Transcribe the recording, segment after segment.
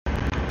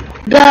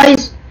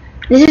Guys,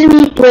 this is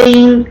me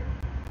playing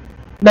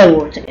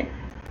Bedwars again.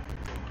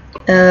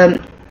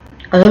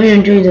 I hope you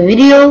enjoyed the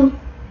video,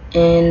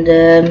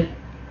 and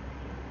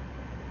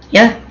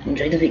yeah,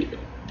 enjoy the video.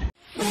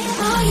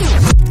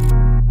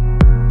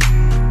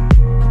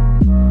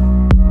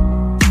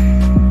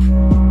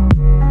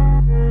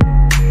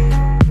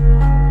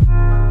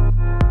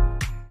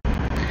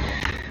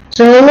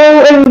 So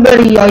hello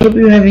everybody, I hope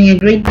you're having a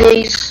great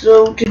day.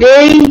 So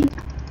today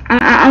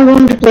I'm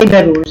going to play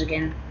Bedwars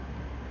again.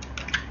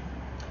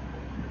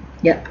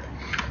 Yeah.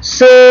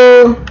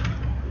 So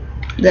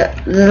the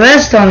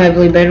last time I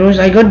played Bedwars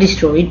I got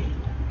destroyed,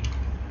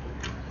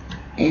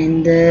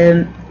 and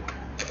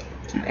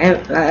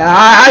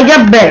I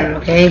got better.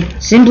 Okay,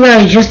 simply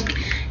I just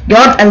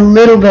got a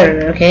little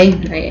better. Okay,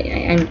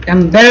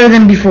 I'm better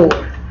than before.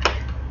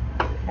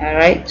 All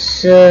right,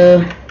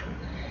 so.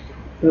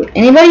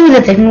 Anybody with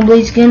a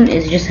Technoblade skin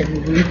is just a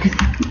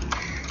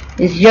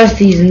it's just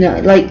he's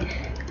not like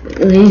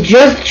he's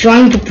just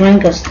trying to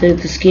prank us to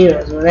scare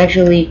us, but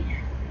actually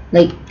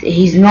like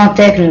he's not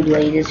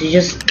Technoblade. It's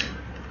just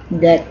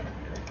that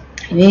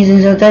he makes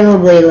himself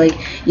Technoblade like,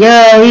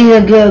 yeah, he's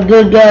a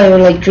good guy, or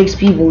like tricks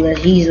people that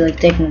he's like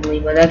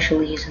Technoblade, but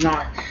actually he's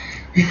not.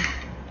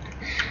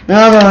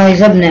 No,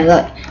 except now,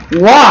 like,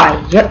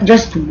 why?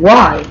 Just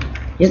why?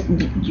 Just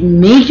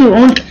make your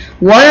own.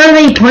 Why are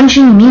they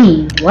punching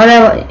me? What?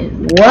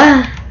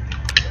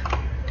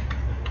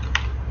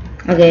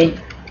 Okay.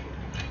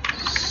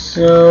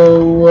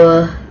 So,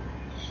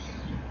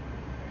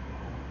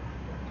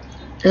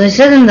 as I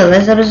said in the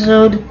last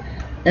episode,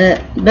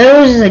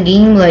 Bedwars is a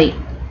game like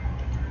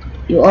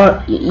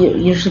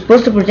you're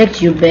supposed to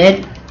protect your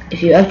bed.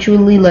 If you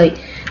actually like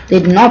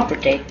did not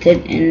protect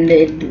it and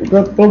it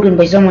got broken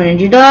by someone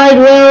and you died,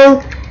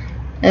 well,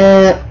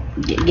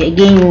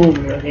 game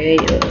over. Okay.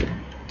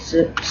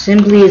 So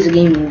simply it's a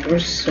game over,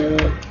 so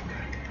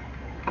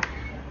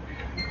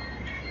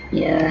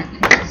yeah,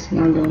 it's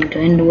not going to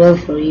end well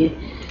for you.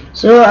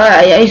 So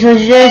I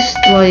suggest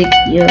like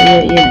you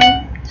know,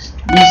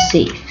 be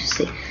safe,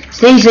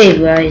 stay safe,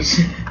 guys.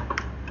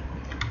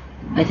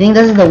 I think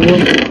that's the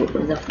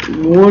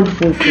word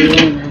for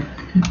corona.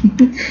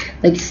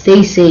 Like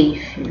stay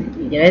safe,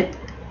 you get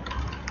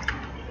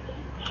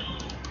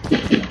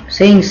it?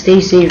 Saying stay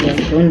safe,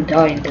 like don't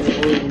die in the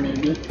world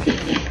maybe.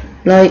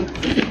 Like,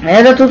 I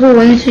had a total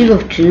win streak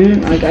of 2.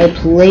 Like, I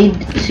played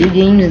 2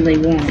 games and I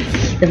won.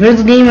 The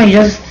first game I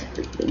just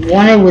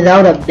won it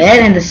without a bed,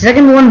 and the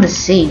second one the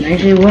same. I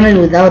actually won it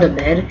without a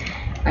bed.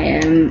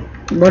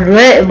 But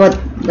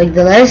like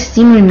the last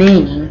team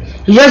remaining,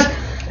 he just,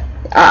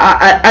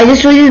 I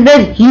destroyed his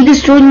bed. He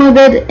destroyed my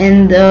bed,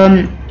 and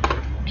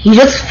he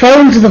just fell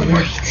into the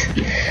void.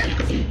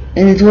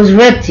 And it was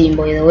red team,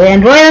 by the way.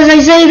 And right as I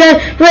say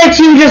that, red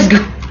team just go.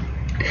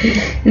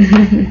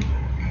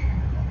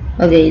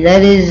 Okay,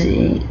 that is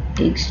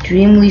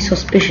extremely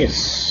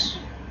suspicious.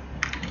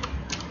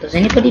 Does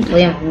anybody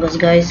play Among Us,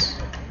 guys?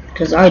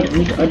 Because I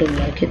don't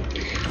like it.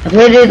 I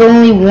played it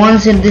only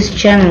once in this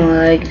channel,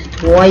 like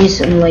twice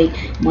in like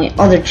my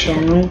other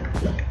channel.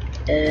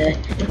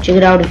 Check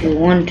it out if you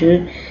want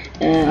to.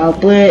 I'll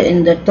put it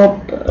in the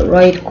top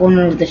right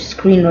corner of the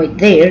screen right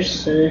there,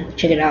 so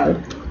check it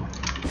out.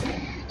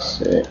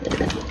 So,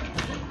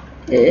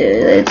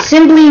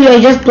 simply I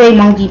just play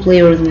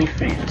multiplayer with my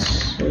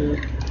friends. So,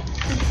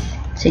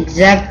 it's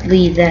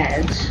exactly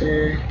that.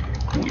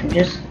 I'm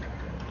just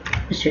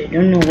I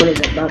don't know what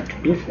it's about to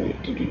do for you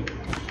to do.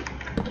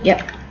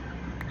 Yep,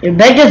 your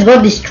bed just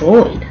got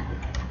destroyed.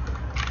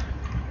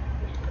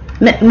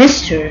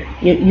 Mister,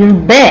 your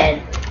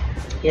bed.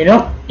 You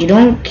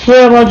don't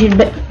care about your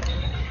bed.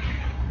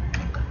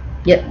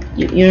 Yep,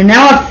 you're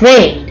now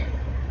afraid.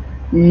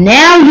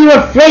 Now you're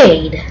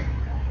afraid.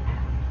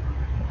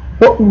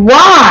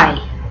 Why?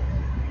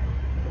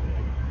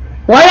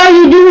 Why are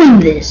you doing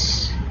this?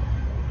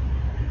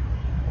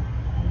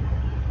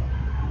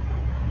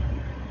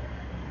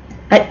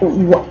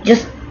 What?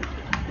 Just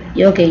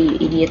okay, you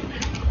idiot.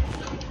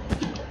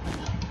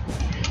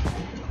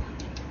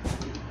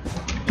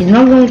 He's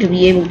not going to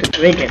be able to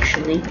bridge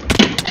actually.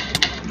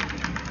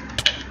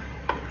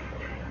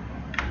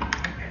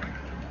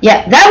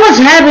 Yeah, that what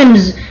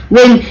happens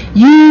when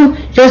you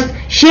just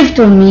shift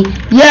on me.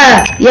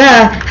 Yeah,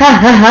 ha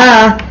ha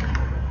ha.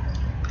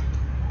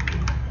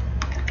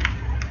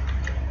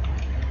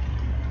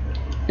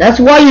 That's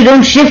why you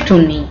don't shift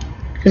on me.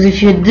 Because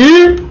if you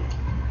do,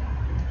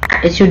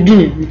 it's your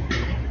doom.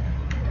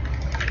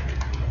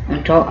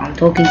 I'm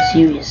talking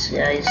serious,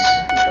 guys.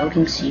 I'm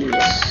talking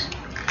serious.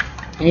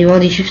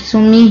 Anybody shifts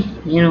on me,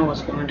 you know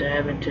what's going to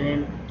happen to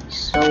him.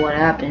 So what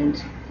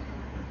happened?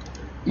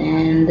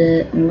 And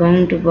I'm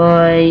going to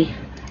buy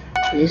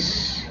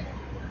this.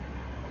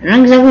 I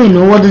don't exactly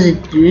know what does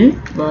it do,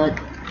 but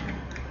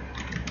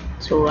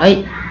it's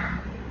alright.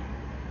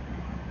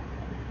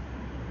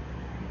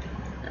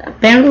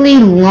 Apparently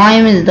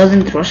Lime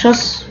doesn't rush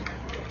us.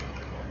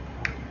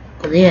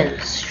 But they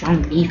have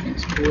strong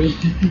defense, boy.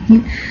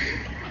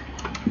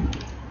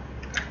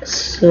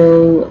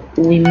 So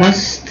we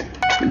must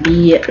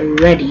be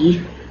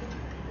ready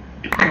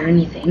or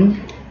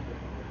anything,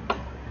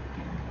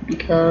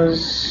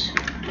 because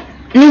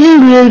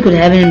anything really could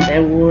happen in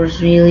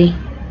Bedwars, really.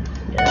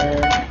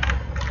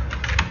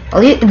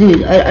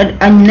 Dude,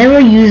 I never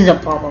used a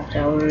pop-up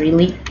tower,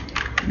 really,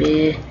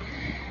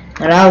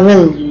 but I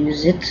will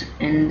use it.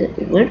 And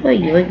where do I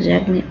go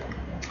exactly?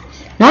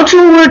 Not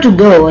sure where to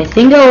go. I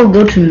think I will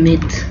go to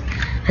mid.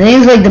 I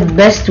think it's like the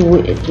best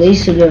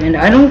place to go, and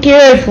I don't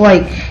care if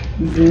like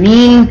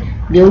green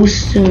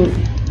goes to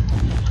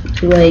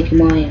like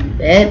my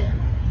bed.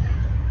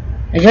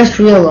 I just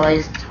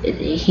realized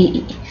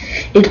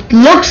it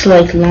looks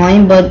like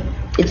lime, but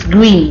it's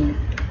green.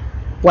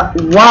 What?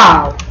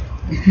 Wow.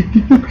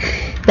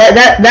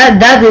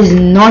 that is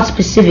not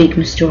specific,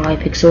 Mr.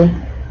 Hypixel.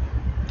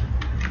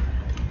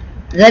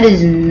 That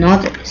is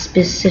not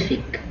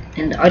specific,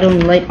 and I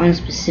don't like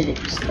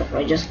unspecific stuff.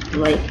 I just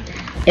like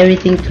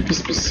everything to be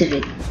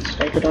specific,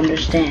 so I could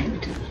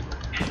understand.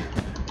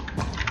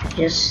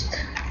 Just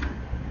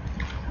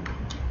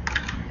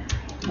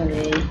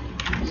okay.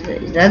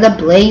 Is that the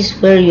place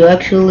where you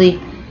actually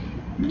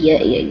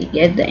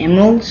get the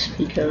emeralds?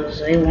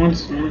 Because I want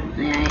some.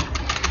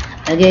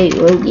 Okay,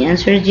 well, the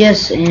answer is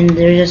yes, and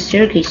there's a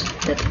staircase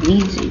that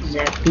leads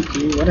exactly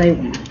to what I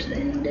want,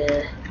 and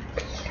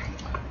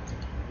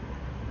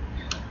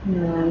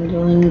I'm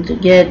going to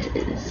get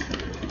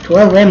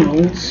 12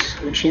 emeralds,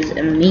 which is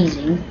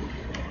amazing.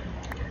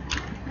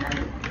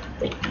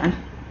 Wait, huh?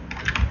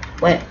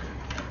 What?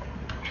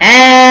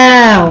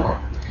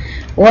 How?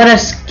 What a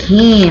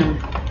scam!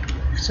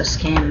 It's a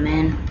scam,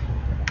 man.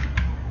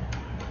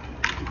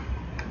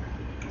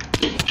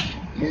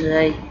 It's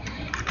like,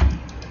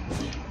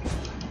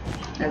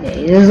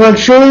 okay, it's like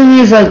showing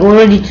me it's like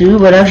already 2,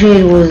 but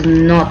actually it was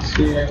not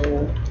 2 at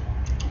all.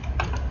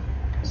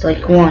 It's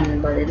like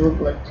 1, but it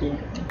looked like 2.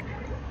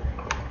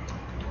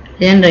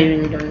 And I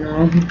really don't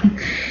know.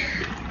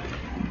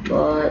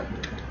 But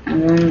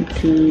I'm going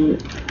to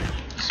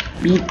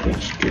speed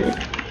bridge to it.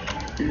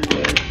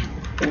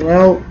 Okay.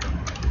 Well,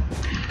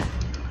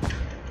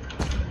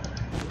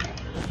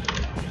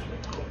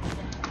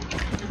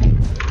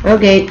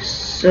 okay,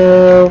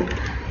 so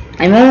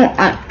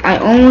I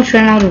almost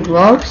ran out of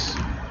blocks,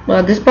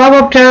 but this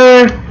pop-up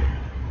tower,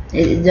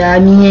 I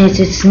mean,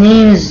 its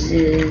name is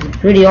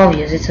pretty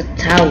obvious. It's a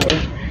tower,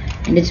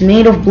 and it's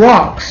made of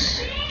blocks.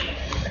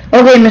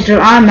 Okay, mister,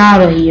 I'm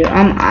out of here.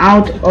 I'm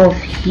out of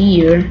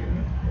here.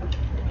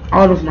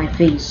 Out of my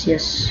face,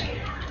 yes.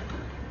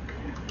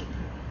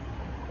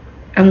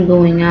 I'm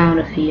going out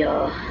of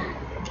here.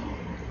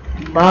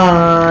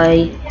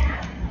 Bye.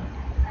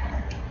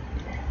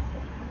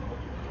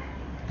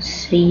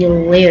 See you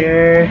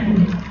later.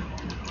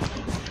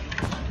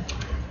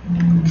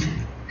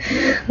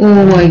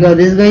 Oh my god,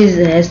 this guy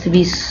has to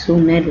be so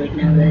mad right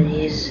now that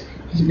his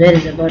bed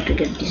is about to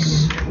get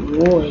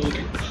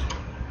destroyed.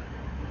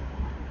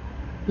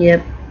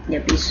 Yep,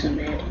 he's so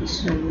mad.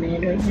 He's so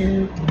mad right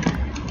now.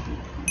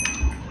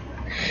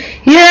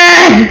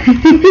 Yeah!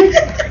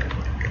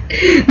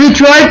 We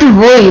tried to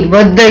void,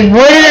 but they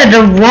voided at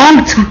the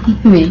wrong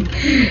timing.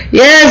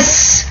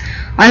 Yes!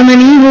 I'm an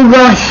evil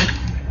guy.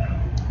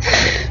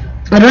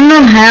 I don't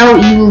know how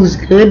evil is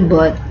good,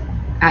 but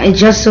it's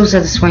just so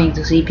satisfying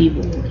to see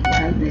people like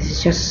that. This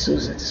is just so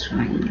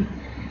satisfying.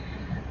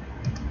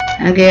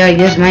 Okay, I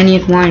guess my new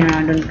miner.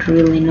 I don't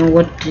really know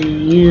what to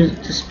use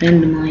to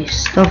spend my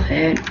stuff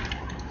at.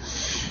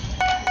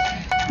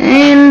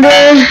 And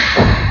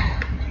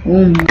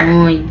oh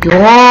my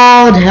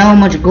god, how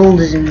much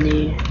gold is in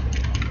there?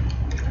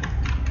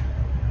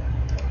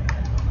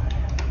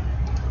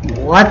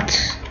 What?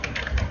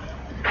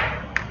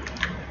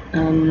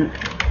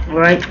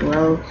 Right,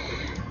 well,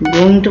 I'm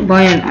going to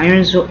buy an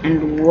iron sword,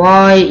 and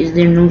why is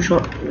there no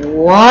short?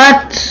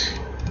 What?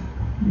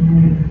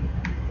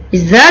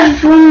 Is that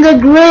from the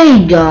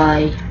gray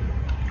guy?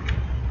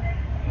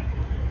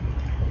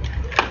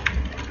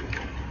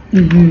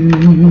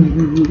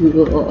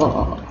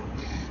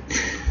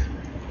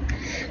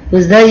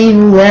 Was that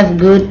evil laugh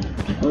good,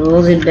 or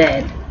was it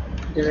bad?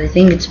 Because I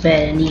think it's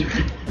bad and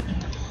evil.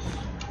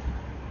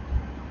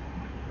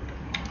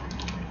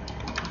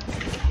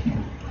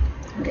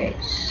 Okay,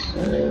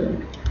 so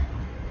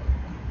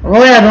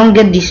hopefully I don't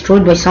get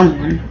destroyed by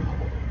someone.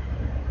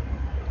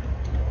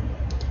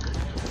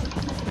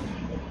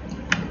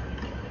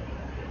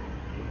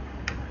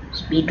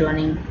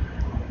 Speedrunning.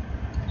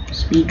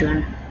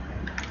 Speedrun.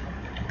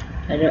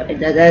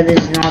 That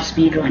is not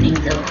speedrunning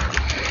though.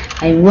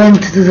 I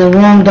went to the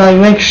wrong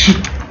direction.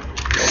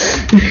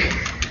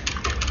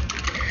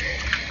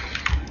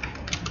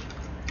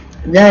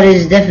 That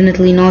is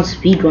definitely not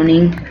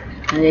speedrunning.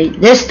 Okay,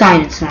 this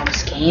time it's not a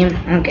scam.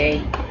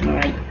 Okay,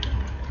 alright.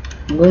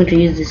 I'm going to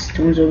use this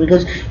stone sword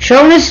because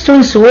sharpness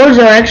stone swords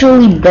are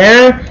actually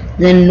better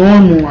than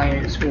normal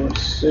iron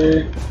swords.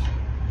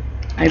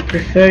 I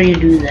prefer you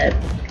do that.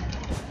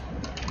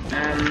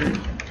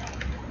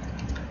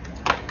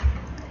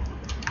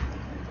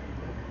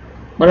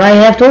 But I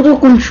have total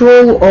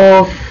control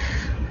of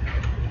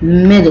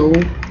middle,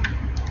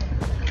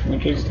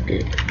 which is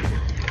good.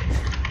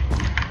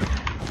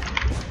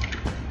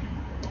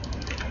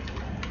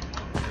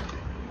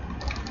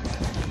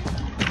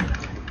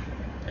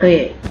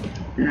 Okay,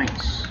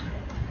 nice.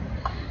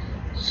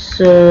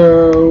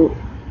 So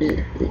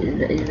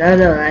is that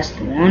the last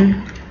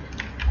one?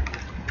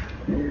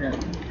 No.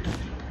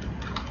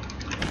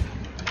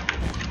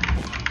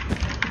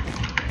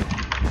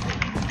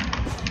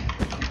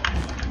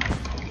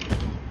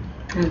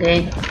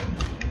 Okay.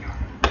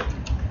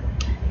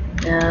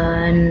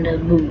 And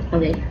boom.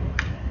 Okay.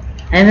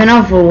 I have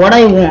enough for what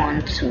I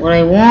want. What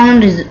I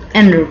want is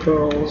ender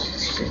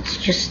pearls. It's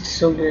just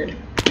so good.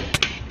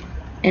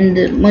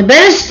 And my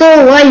bed is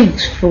still alive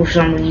for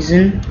some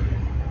reason.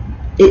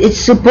 It's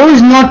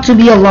supposed not to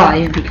be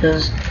alive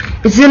because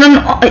it's in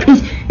an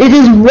it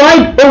is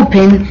wide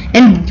open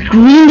and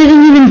green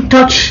didn't even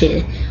touch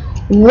it.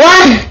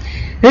 What?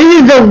 This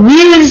is the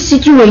weirdest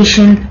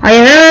situation I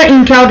have ever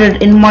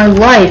encountered in my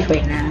life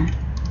right now.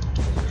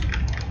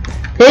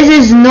 This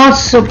is not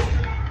so.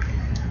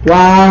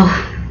 Wow.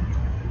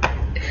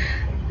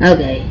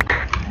 Okay.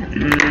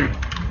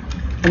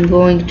 I'm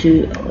going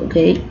to.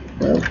 Okay.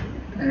 Well.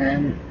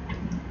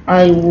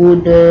 I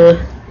would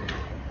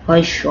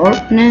buy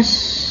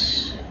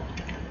sharpness.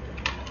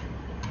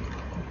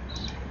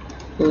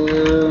 I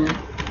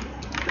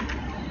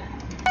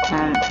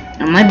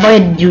might buy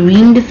a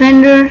green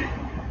defender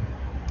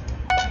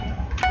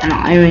and an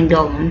iron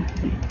golem.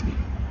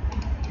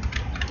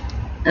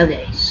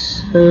 Okay,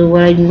 so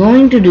what I'm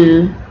going to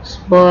do is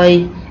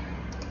buy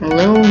a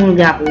little more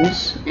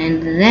apples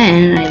and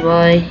then I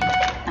buy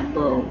a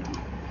bow.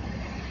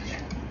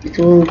 It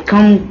will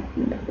come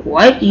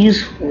quite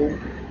useful,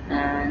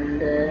 and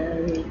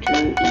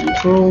to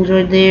equals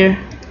right there.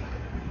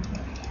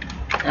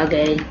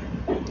 Okay.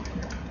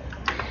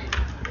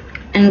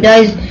 And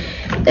guys,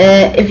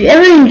 if you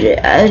ever enjoy,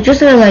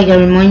 just like a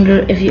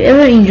reminder, if you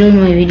ever enjoy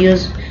my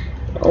videos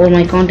or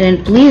my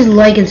content, please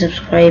like and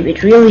subscribe.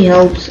 It really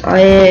helps.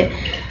 I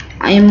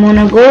am on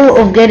a goal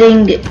of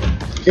getting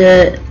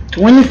the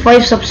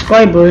 25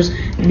 subscribers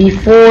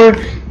before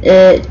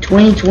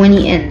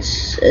 2020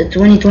 ends,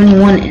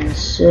 2021 ends.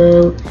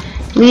 So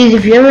please,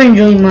 if you ever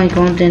enjoy my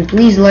content,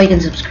 please like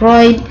and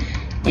subscribe,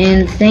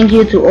 and thank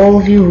you to all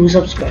of you who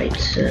subscribed.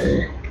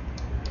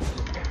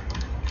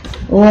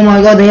 Oh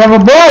my god, they have a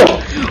bow!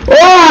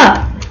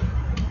 Oh!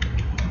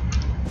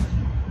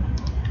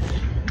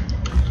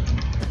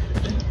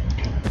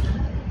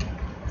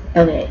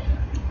 Okay.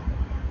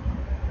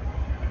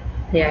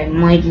 Yeah, I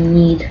might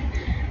need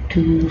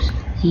to use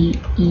the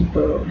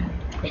E-Pearl.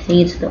 I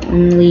think it's the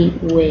only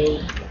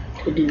way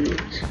to do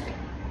it.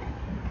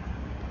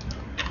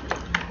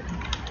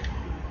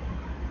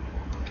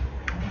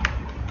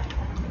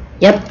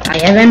 Yep, I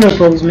have ender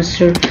pearls,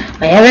 mister.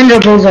 I have ender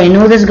pearls. I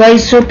know this guy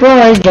is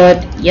surprised,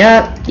 but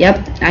yep,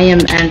 I am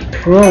a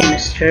pro,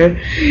 mister.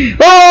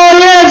 Oh,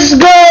 let's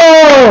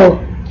go!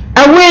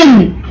 A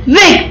win!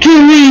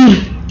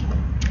 Victory!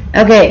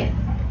 Okay.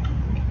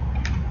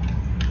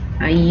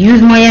 I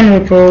used my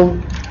ender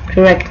pearl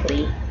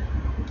correctly.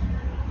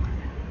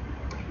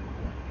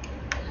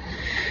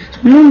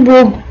 Someone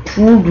broke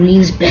poor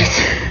Green's bed.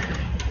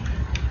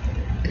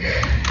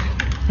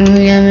 I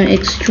am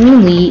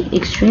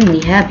extremely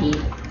happy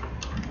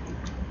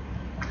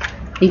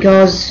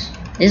because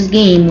this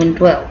game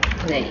went well.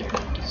 Okay,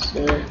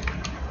 so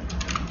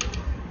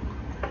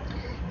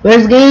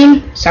first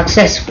game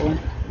successful.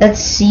 Let's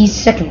see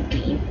second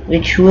game,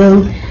 which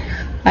will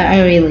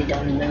I really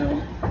don't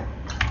know.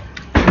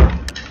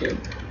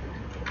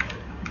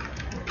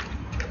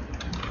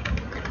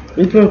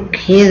 Reaper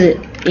kill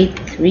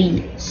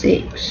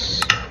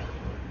 836.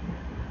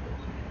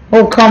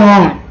 Oh, come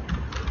on.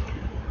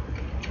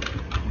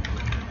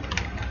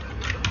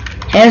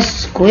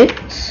 Has quit.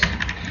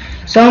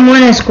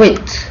 Someone has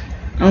quit.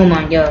 Oh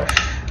my gosh.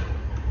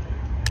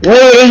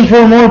 Waiting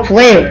for more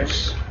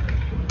players.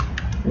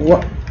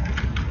 What?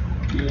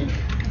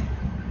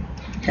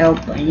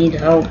 Help, I need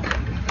help.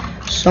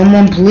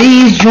 Someone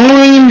please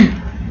join.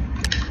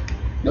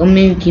 Don't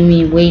make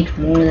me wait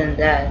more than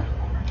that.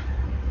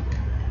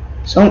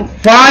 So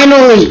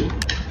finally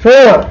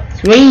 4,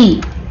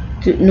 3,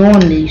 2, no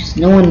one leaves,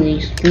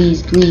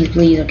 please,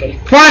 okay,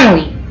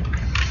 finally.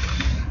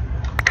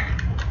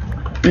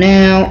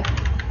 Now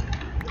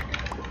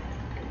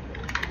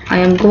I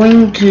am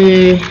going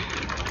to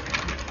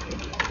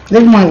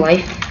live my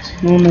life as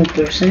a normal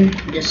person,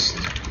 just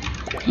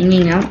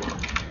hanging out.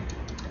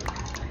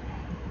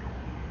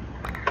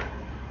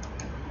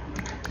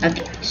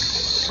 Okay,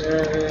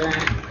 so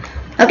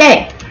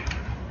okay,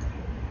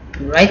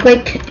 right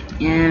click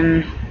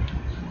and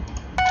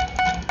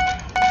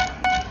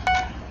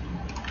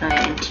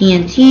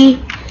TNT.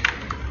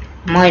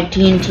 My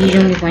TNT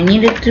jump if I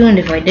needed to, and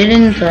if I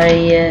didn't,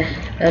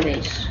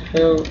 okay,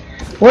 so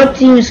what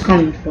team is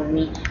coming for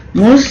me?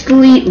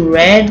 Mostly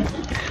red.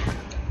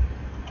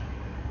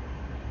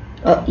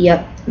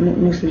 Yeah,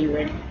 mostly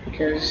red,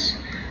 because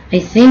I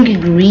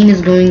think green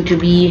is going to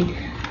be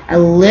a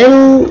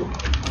little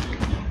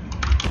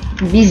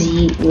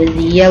busy with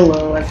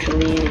yellow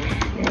actually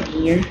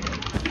here.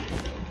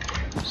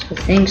 So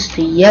thanks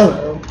to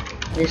yellow,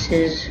 this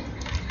is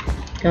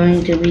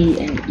going to be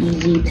an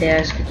easy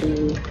task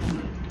to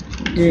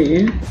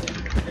do.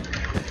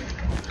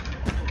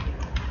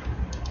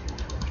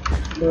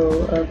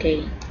 bro.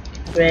 Okay,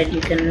 Red, you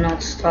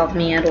cannot stop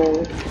me at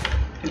all.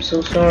 I'm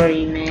so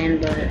sorry, man,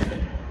 but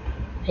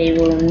I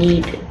will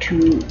need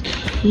to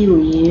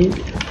kill you.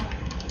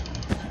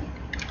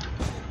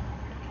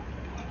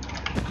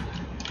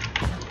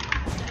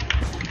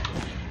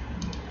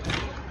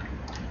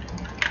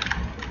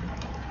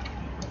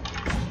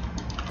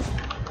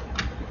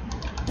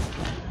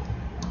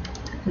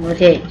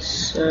 Okay,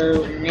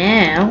 so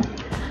now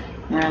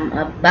what I'm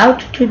about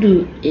to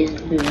do is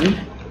boom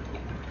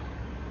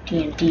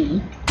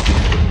TNT.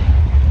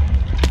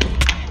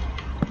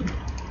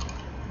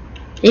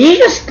 Did he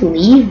just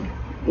leave?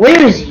 Where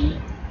is he?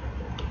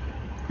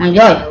 My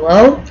God,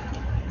 hello?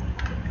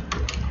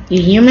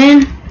 You here,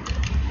 man?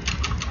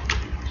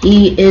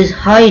 He is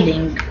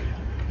hiding.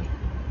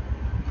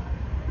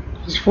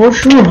 He's for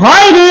sure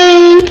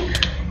hiding!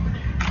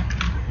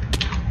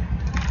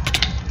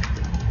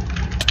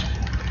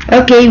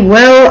 Okay,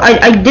 well,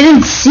 I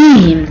didn't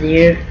see him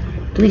there.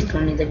 Please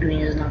tell me the green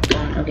is not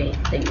gone. Okay,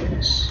 thank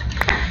goodness.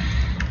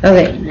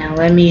 Okay, now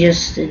let me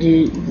just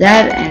do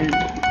that and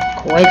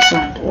collect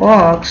some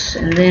blocks,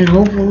 and then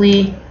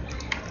hopefully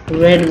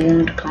red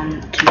won't come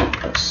to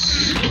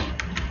us.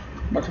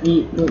 But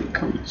we will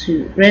come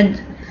to red.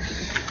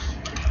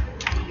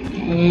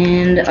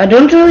 And I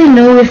don't really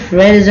know if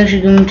red is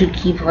actually going to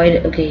keep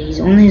hiding. Okay, he's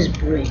on his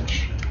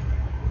bridge.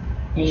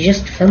 And he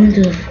just fell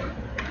into the...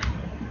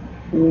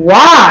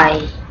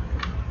 Why?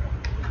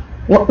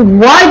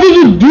 Why did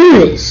you do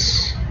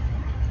this?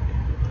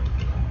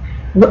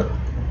 What?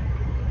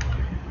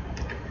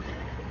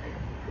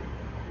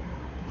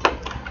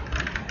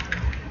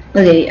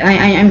 Okay,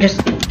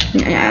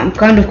 I'm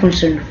kind of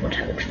concerned with what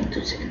happened for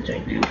 2 seconds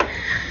right now.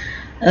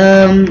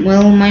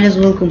 Well, might as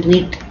well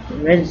complete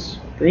Red's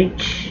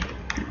bridge.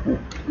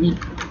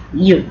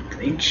 Weird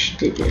bridge.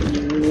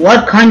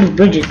 What kind of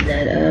bridge is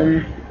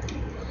that?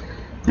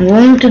 I'm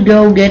going to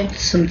go get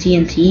some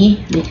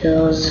TNT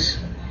because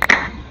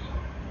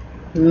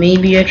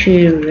maybe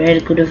actually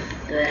Red could have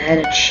had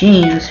a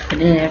chance if I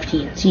didn't have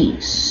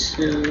TNT.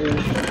 So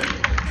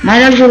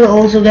might actually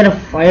also get a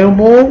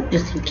fireball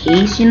just in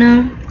case, you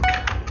know.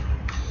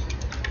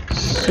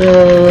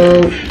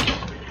 So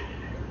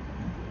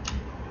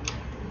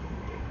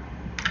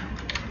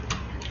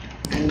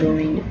I'm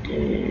going to...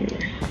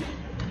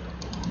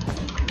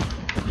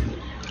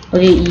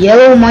 Okay,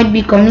 yellow might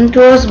be coming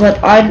to us,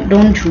 but I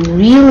don't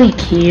really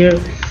care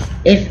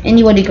if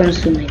anybody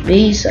comes to my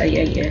base. I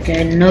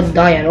cannot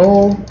die at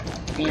all.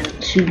 I am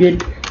too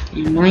good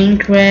in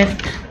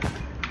Minecraft.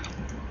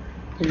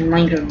 In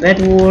Minecraft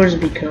Bedwars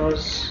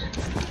because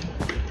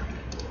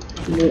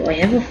I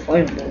have a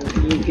fireball.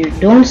 You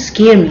don't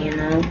scare me, you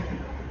know.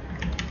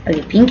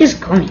 Okay, Pink is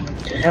coming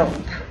to help.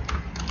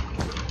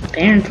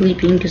 Apparently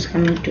Pink is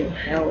coming to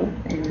help,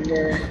 and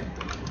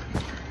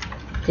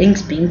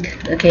thanks Pink.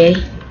 Okay.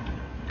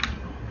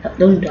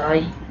 Don't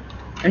die.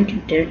 Don't you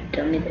dare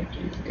tell me that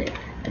you're dead.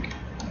 Okay.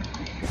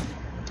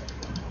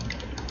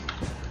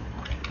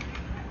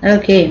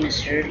 Okay,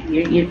 mister.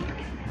 You're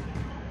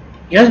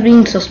just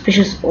being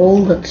suspicious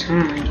all the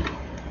time.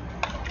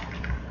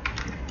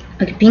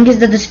 Okay, Pink is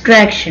the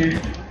distraction,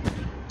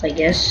 I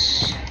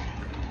guess.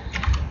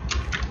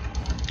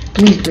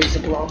 Please place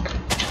the block.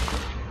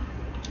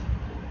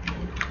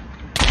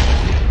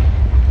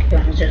 Okay,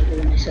 I'm just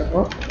blowing myself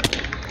up.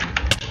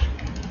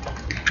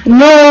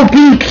 No,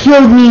 Pink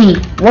killed me!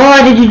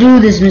 Why did you do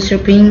this,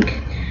 Mr.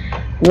 Pink?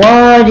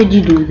 Why did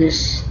you do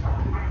this?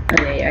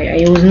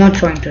 Okay, I was not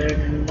trying to hurt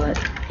him, but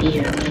he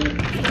hurt me.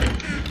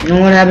 You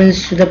know what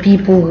happens to the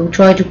people who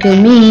try to kill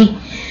me?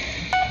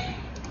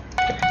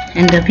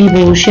 And the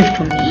people who shift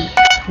on me.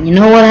 You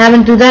know what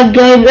happened to that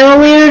guy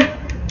earlier?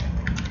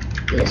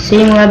 The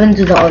same will happen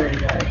to the other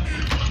guy.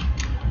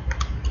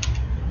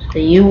 So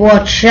you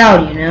watch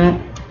out, you know.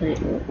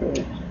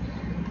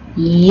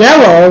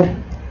 Yellow?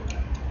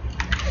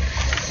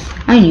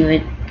 I knew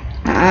it.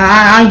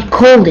 I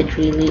called it,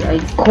 really. I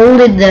called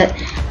it that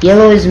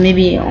yellow is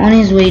maybe on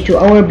his way to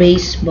our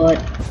base,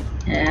 but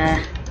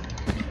I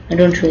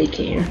don't really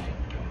care.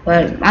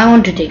 But I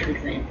want to take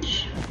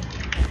revenge.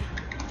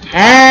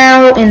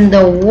 How in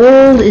the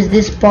world is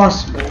this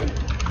possible?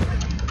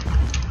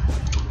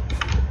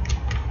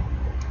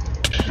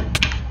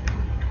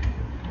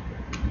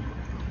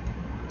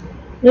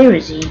 Where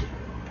is he?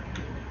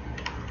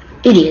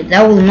 Idiot,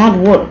 that will not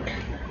work.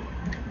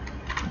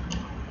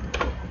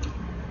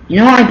 You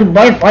know, I could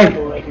buy a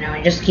fireball right now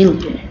and just kill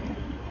you.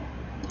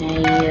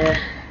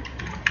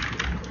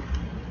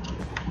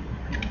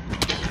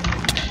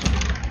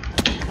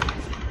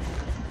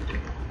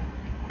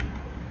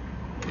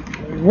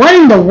 What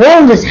in the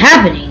world is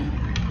happening?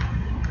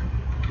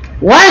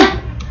 What?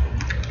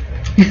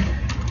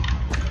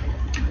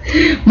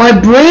 My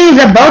brain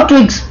is about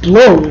to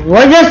explode.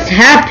 What just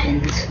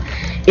happened?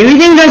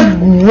 Everything just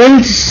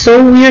went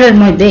so weird at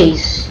my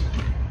base.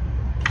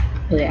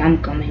 Okay,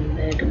 I'm coming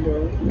back,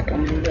 bro. I'm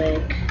coming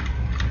back.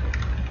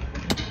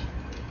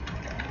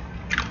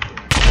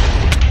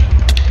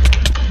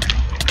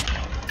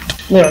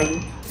 Where are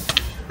you?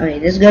 Okay,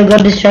 this guy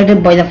got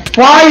distracted by the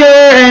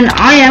fire, and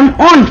I am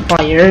on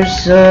fire,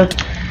 so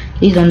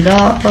Please don't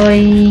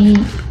die.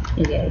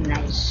 Okay,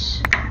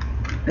 nice.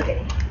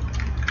 Okay.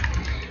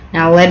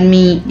 Now let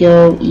me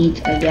go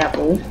eat a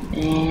apple.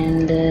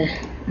 And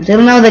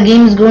until now the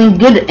game is going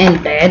good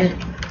and bad.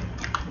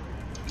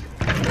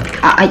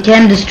 I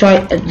can't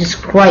describe it.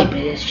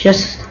 It's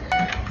just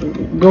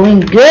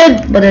going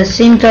good, but at the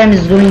same time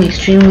it's going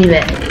extremely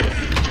bad.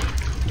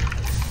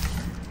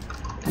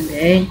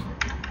 Okay.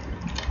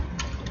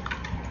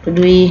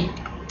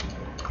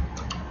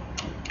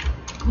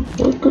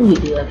 What could we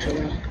do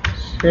actually?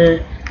 So,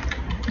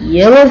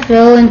 yellow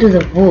fell into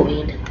the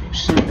void for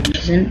some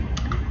reason.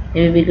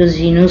 Maybe because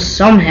he knows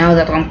somehow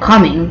that I'm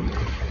coming.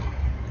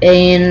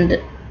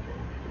 And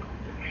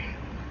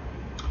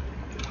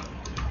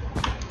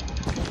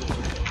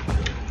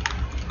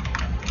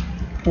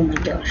oh my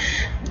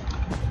gosh.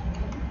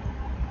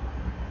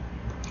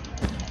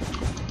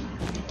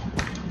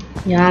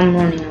 Yeah, I'm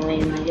running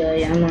away, my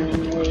guy. I'm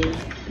running away.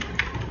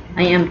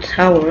 I am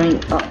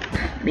towering up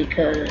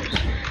because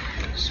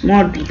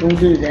smart people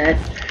do that.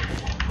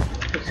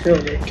 They throw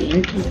their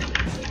TNT.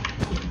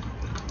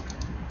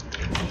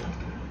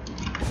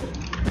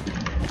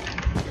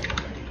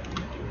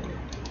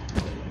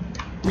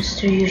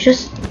 Mister, you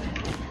just...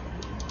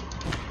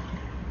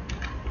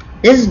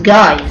 This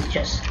guy is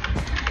just...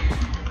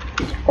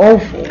 It's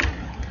awful.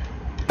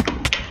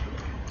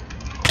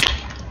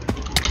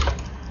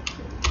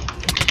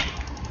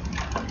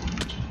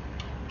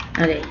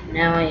 Okay,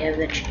 now I have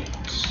the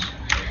chance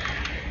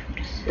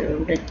to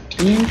throw the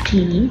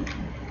TNT.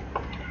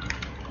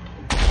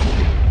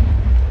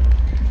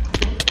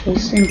 So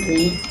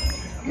simply,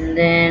 and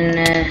then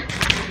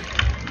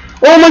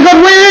oh my god,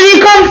 where did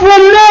he come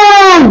from?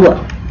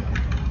 No!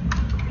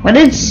 What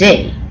did it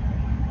say?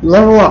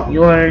 Level up.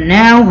 You are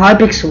now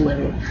Hypixel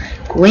level.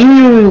 Claim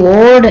your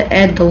reward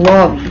at the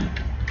lobby.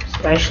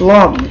 Slash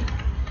lobby.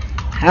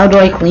 How do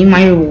I claim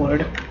my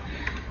reward?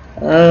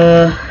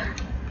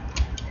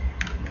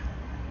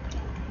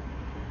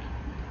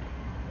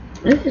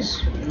 What is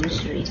this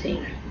mystery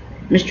thing?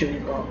 Mystery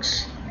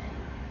box.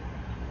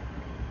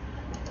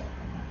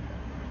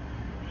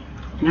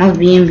 Must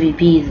be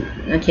MVP.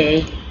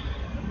 Okay.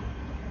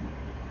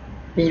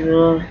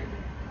 Visual.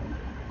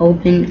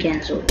 Open.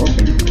 Cancel.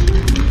 Open.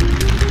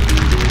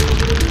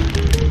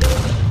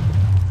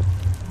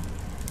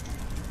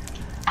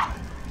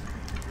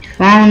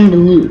 Found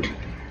loot.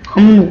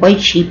 Common white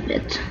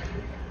sheeplet.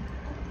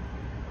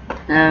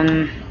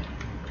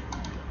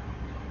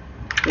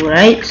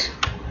 Right.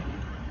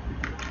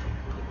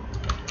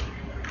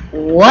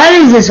 What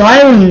is this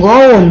iron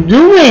golem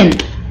doing?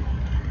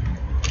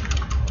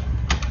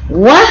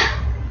 What?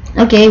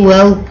 Okay,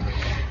 well,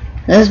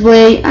 let's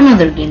play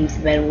another game of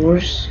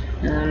Bedwars.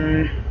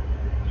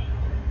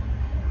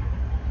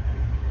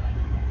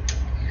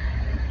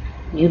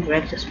 New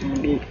practice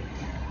mode, dude.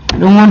 I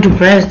don't want to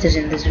practice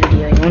in this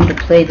video. I want to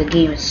play the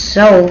game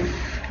itself.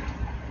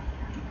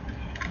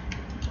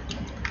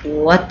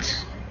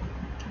 What?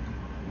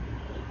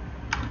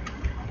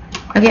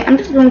 Okay, I'm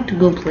just going to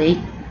go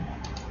play.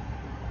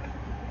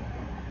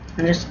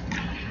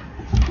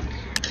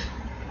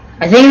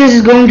 I think this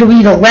is going to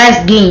be the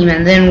last game,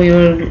 and then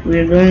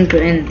we're going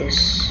to end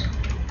this.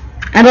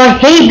 And I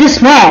hate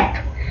this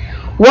map.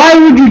 Why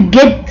would you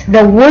get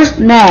the worst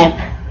map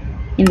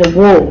in the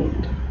world?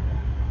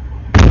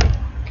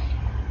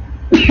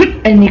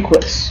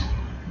 Iniquitous.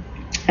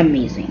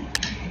 Amazing.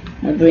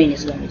 My brain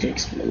is going to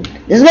explode.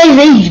 This guy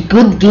is a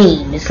good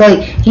game. It's like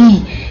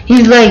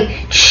he's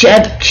like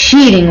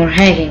cheating or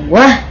hacking.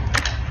 What?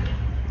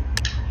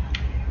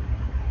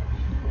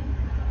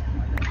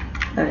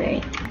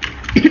 Okay.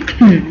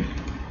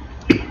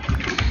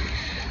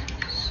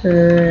 So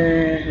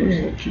who's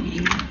it?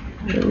 GG.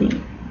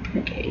 Really?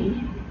 Okay.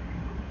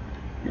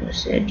 I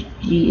said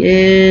GG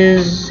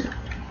is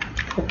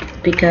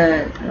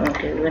because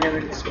okay,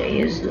 whatever this guy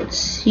is. Let's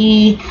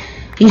see.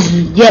 He's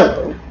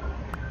yellow.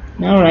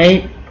 All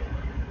right.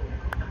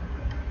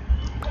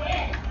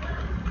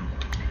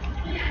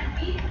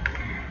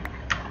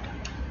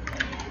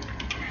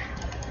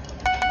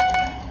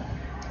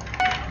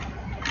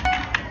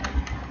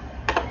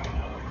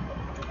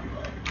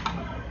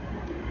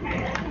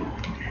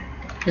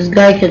 This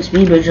guy could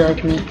speed bridge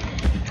like me.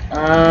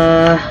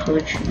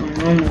 Which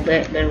normal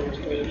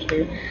Bedwars players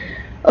do.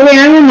 Okay,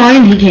 never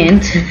mind, he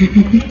can't.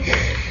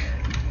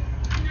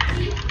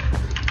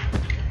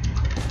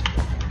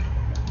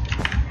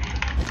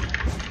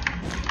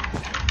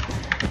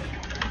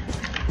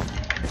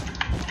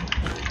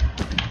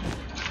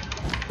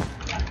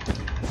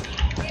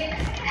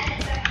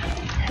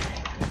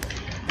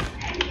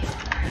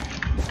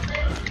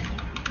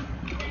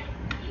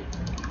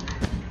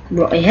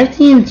 Bro, I have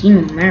TNT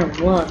no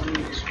matter what,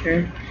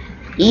 mister.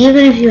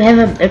 Even if you have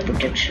a bed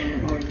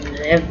protection, or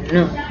you have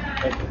no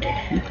bed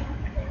protection.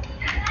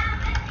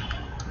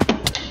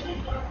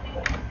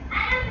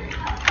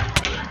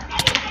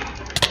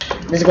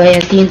 This guy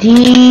has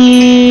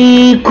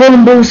TNT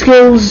combo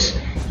skills.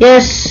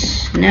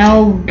 Yes.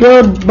 Now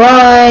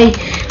goodbye.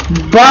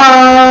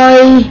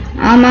 Bye.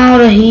 I'm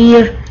out of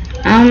here.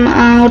 I'm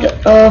out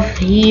of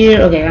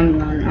here. Okay, I'm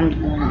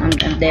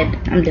done. dead.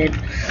 I'm dead.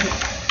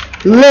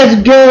 Let's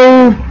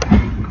go.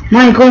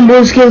 My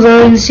combo skills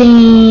are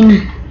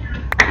insane.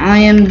 I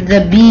am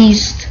the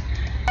beast.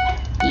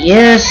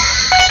 Yes.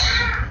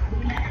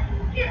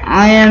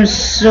 I am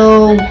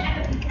so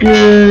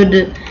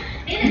good.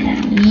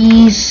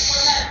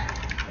 Yes.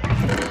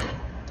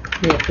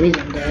 Yeah, please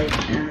don't die.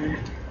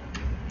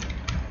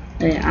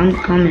 Yeah, I'm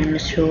coming,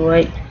 Mr.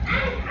 White.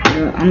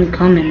 I'm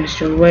coming,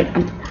 Mr. White.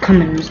 I'm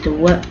coming, Mr.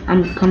 White.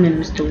 I'm coming,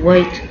 Mr.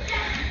 White.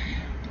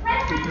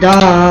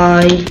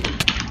 Die.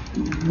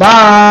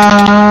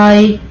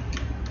 Bye.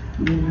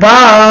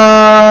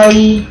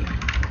 Bye.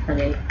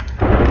 Okay.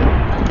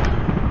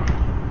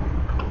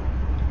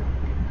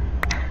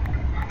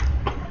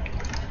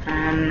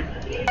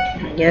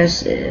 I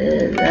guess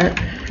that.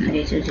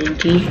 Okay, so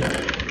 20.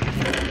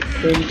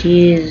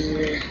 20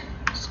 is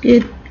it's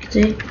good. I'd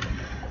say.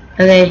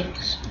 Okay,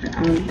 so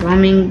I'm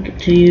coming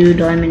to you,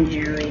 diamond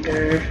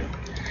generator.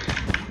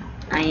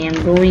 I am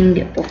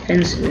going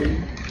offensive.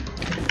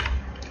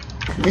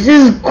 This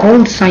is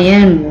called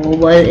cyan wool,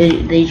 but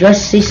they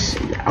just say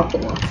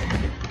aqua.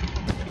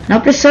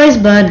 Not precise,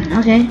 but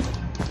okay.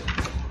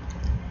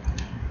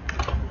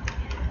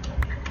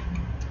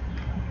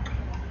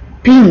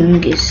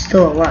 Pink is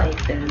still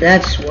alive, and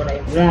that's what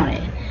I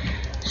wanted.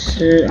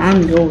 So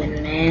I'm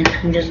going, man.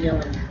 I'm just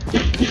going.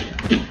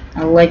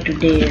 I like to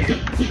dare.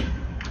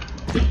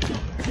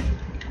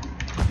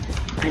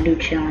 I do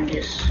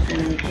challenges. I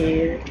don't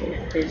care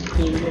if it's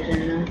dangerous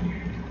or not.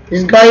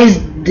 This guy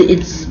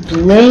it's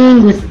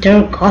playing with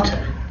terracotta.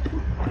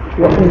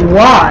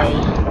 Why?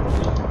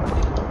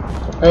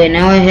 Okay,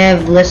 now I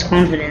have less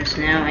confidence.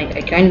 Now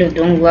I kind of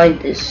don't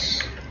like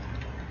this.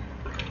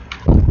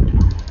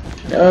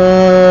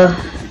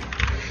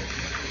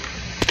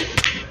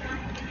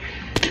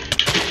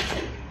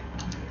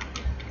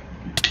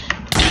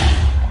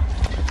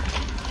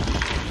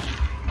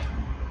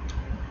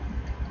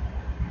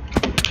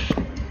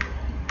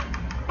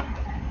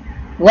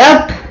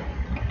 Well,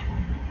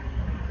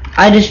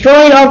 I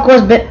destroyed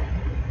Aqua's bed.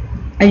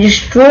 I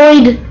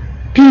destroyed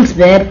Pink's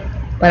bed,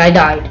 but I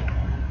died.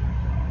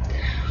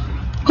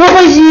 Hope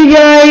I see you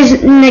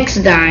guys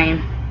next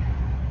time.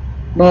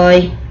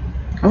 Bye.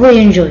 Hopefully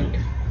you enjoyed.